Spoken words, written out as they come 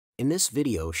In this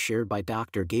video shared by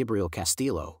Dr. Gabriel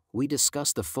Castilho, we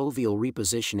discuss the Foveal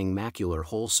repositioning macular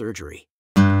hole surgery.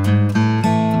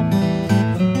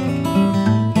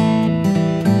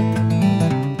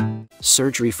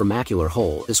 Surgery for macular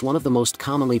hole is one of the most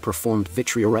commonly performed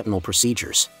vitreoretinal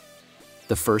procedures.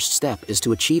 The first step is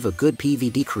to achieve a good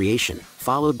PVD creation,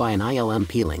 followed by an ILM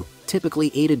peeling,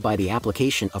 typically aided by the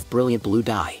application of brilliant blue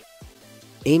dye.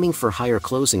 Aiming for higher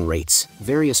closing rates,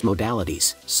 various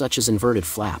modalities, such as inverted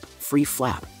flap, free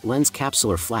flap, lens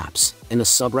capsular flaps, and the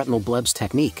subretinal Bleb's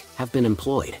technique, have been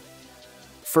employed.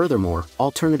 Furthermore,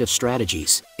 alternative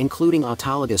strategies, including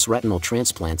autologous retinal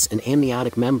transplants and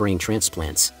amniotic membrane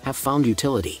transplants, have found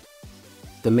utility.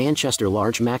 The Manchester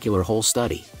Large Macular Hole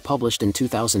Study, published in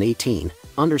 2018,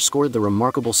 underscored the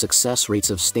remarkable success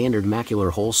rates of standard macular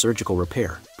hole surgical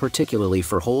repair, particularly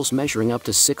for holes measuring up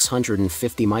to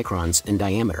 650 microns in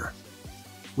diameter.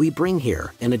 We bring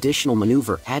here an additional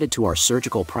maneuver added to our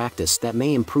surgical practice that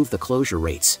may improve the closure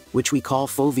rates, which we call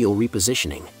foveal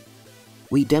repositioning.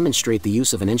 We demonstrate the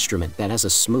use of an instrument that has a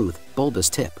smooth, bulbous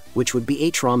tip, which would be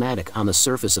atraumatic on the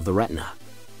surface of the retina.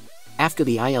 After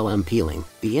the ILM peeling,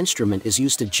 the instrument is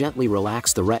used to gently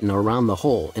relax the retina around the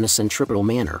hole in a centripetal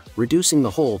manner, reducing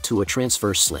the hole to a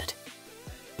transverse slit.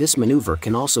 This maneuver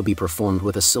can also be performed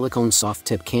with a silicone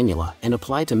soft-tip cannula and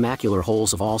applied to macular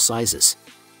holes of all sizes.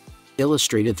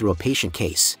 Illustrated through a patient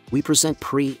case, we present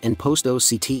pre- and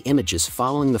post-OCT images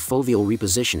following the foveal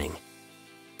repositioning.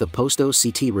 The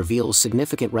post-OCT reveals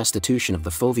significant restitution of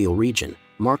the foveal region,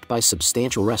 marked by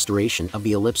substantial restoration of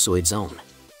the ellipsoid zone.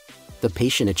 The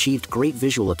patient achieved great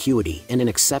visual acuity and an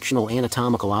exceptional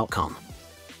anatomical outcome.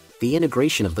 The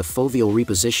integration of the foveal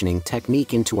repositioning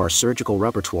technique into our surgical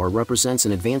repertoire represents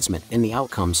an advancement in the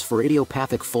outcomes for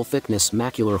idiopathic full-thickness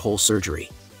macular hole surgery.